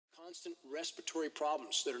constant respiratory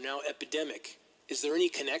problems that are now epidemic. Is there any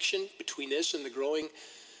connection between this and the growing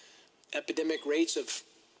epidemic rates of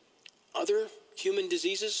other human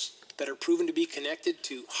diseases that are proven to be connected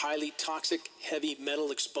to highly toxic heavy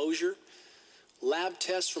metal exposure? Lab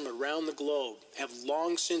tests from around the globe have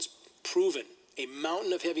long since proven a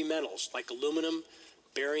mountain of heavy metals like aluminum,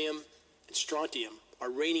 barium, and strontium are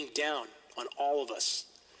raining down on all of us.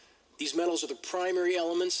 These metals are the primary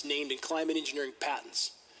elements named in climate engineering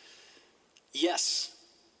patents. Yes,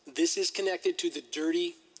 this is connected to the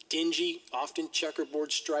dirty, dingy, often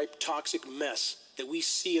checkerboard striped toxic mess that we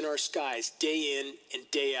see in our skies day in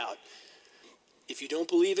and day out. If you don't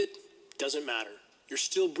believe it, it doesn't matter. You're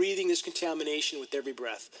still breathing this contamination with every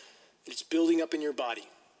breath, and it's building up in your body.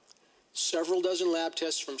 Several dozen lab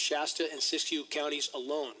tests from Shasta and Siskiyou counties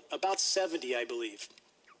alone, about 70, I believe,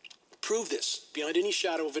 prove this beyond any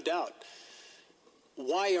shadow of a doubt.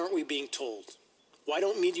 Why aren't we being told? Why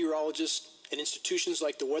don't meteorologists and institutions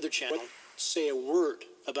like the Weather Channel say a word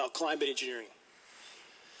about climate engineering?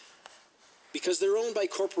 Because they're owned by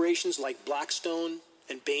corporations like Blackstone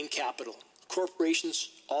and Bain Capital, corporations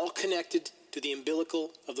all connected to the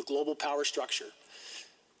umbilical of the global power structure.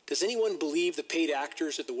 Does anyone believe the paid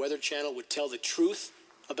actors at the Weather Channel would tell the truth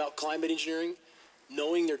about climate engineering,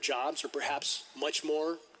 knowing their jobs, or perhaps much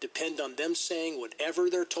more, depend on them saying whatever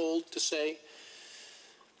they're told to say?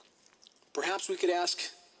 Perhaps we could ask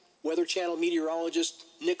Weather Channel meteorologist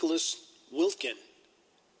Nicholas Wiltgen.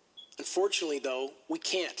 Unfortunately, though, we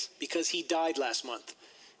can't, because he died last month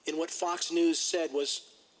in what Fox News said was,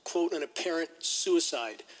 quote, an apparent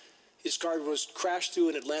suicide. His car was crashed through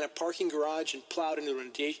an Atlanta parking garage and plowed into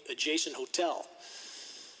an adjacent hotel.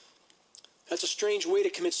 That's a strange way to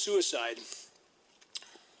commit suicide.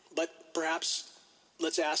 But perhaps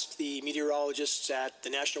let's ask the meteorologists at the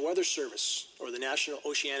National Weather Service or the National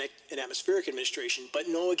Oceanic and Atmospheric Administration. But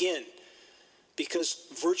no again, because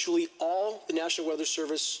virtually all the National Weather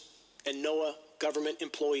Service and NOAA government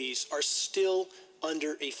employees are still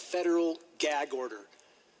under a federal gag order.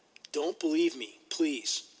 Don't believe me,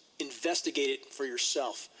 please. Investigate it for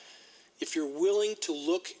yourself. If you're willing to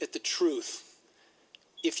look at the truth,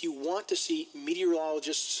 if you want to see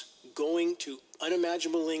meteorologists going to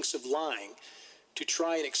unimaginable lengths of lying to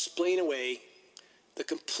try and explain away the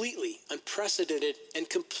completely unprecedented and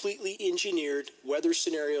completely engineered weather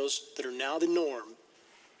scenarios that are now the norm,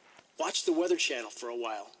 watch the Weather Channel for a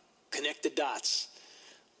while. Connect the dots.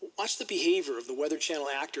 Watch the behavior of the Weather Channel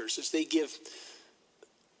actors as they give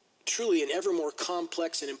truly an ever more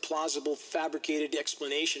complex and implausible fabricated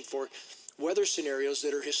explanation for weather scenarios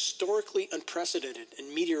that are historically unprecedented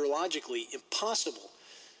and meteorologically impossible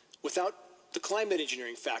without the climate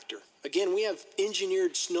engineering factor. Again, we have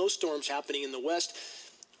engineered snowstorms happening in the West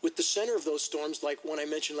with the center of those storms, like one I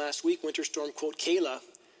mentioned last week, Winter Storm, quote, Kayla,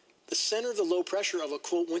 the center of the low pressure of a,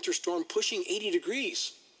 quote, winter storm pushing 80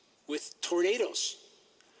 degrees with tornadoes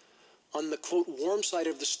on the, quote, warm side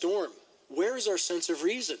of the storm. Where is our sense of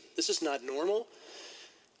reason? This is not normal.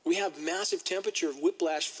 We have massive temperature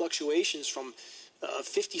whiplash fluctuations from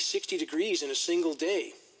 50, 60 degrees in a single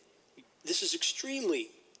day. This is extremely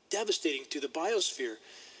devastating to the biosphere,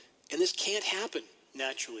 and this can't happen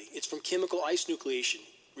naturally. It's from chemical ice nucleation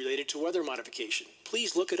related to weather modification.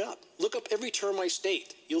 Please look it up. Look up every term I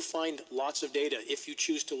state. You'll find lots of data if you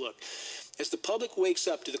choose to look. As the public wakes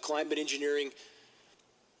up to the climate engineering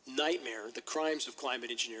nightmare, the crimes of climate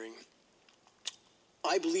engineering,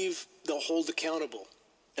 I believe they'll hold accountable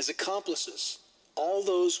as accomplices all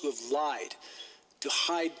those who have lied to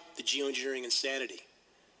hide the geoengineering insanity.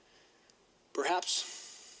 Perhaps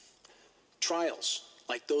trials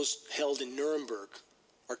like those held in Nuremberg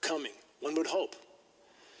are coming, one would hope.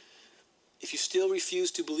 If you still refuse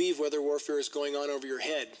to believe weather warfare is going on over your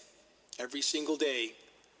head every single day,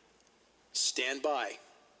 stand by.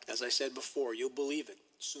 As I said before, you'll believe it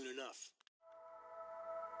soon enough.